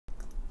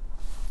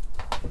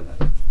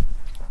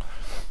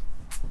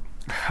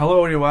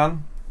Hello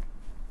everyone.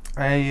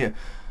 I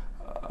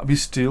be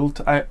stilled.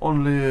 I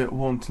only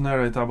want to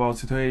narrate about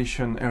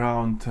situation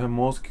around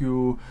mosque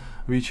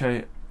which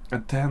I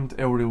attend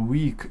every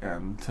week,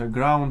 and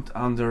ground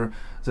under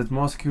that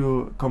mosque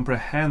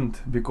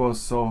comprehend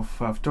because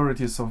of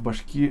authorities of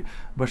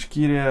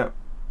Bashkiria,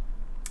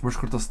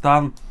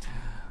 Bashkortostan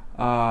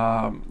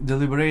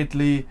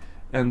deliberately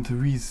and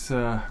with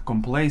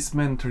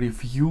complacement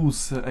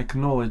refuse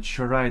acknowledge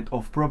right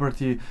of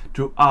property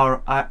to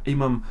our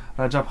Imam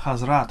Rajab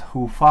Hazrat,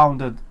 who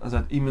founded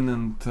that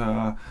eminent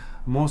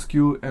mosque,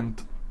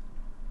 and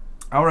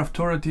our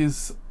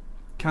authorities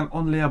can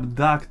only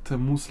abduct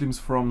Muslims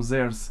from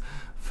their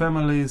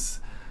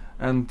families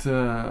and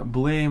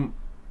blame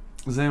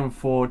them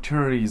for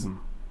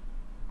terrorism.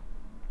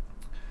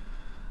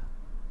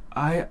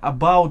 I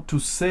about to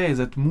say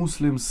that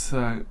Muslims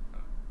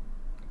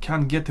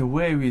can get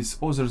away with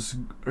others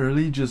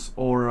religious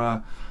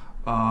or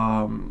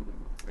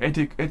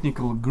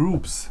ethnical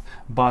groups,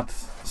 but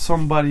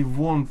somebody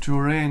want to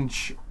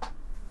arrange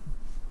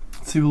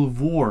civil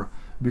war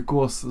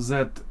because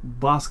that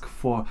basque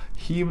for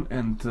him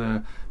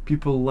and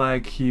people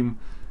like him.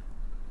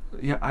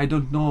 Yeah, I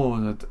don't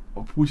know that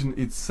Putin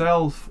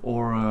itself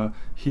or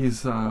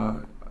his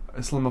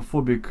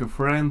Islamophobic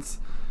friends,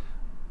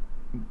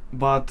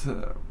 but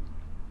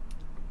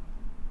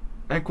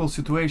equal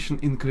situation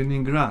in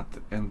Kaliningrad,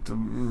 and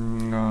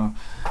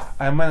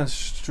I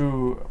managed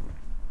to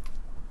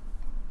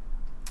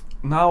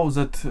now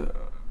that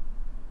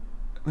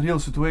real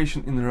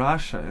situation in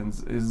Russia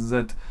and is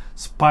that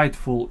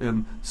spiteful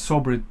and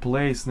sobrid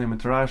place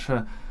named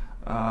Russia.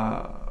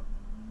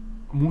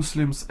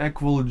 Muslims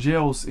equal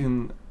Jews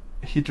in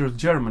Hitler's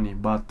Germany,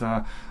 but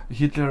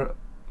Hitler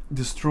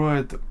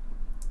destroyed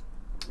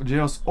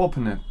Jews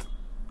openly,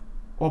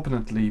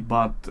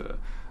 but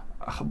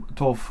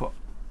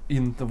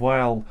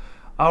while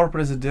our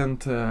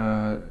president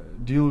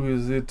deal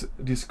with it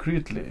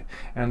discreetly.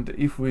 And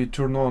if we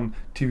turn on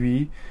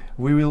TV,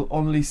 we will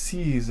only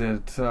see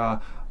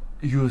that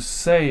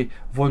USA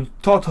want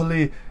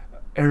totally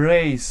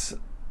erase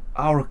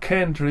our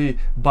country,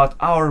 but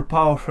our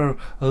powerful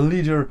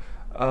leader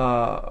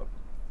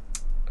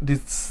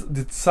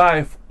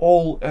deceive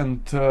all,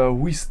 and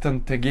we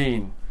stand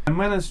again. I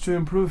managed to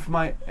improve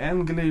my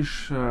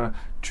English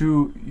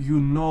to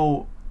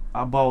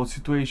about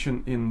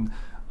situation in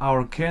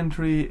our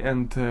country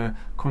and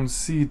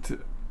concede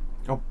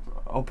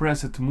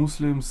oppressed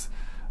Muslims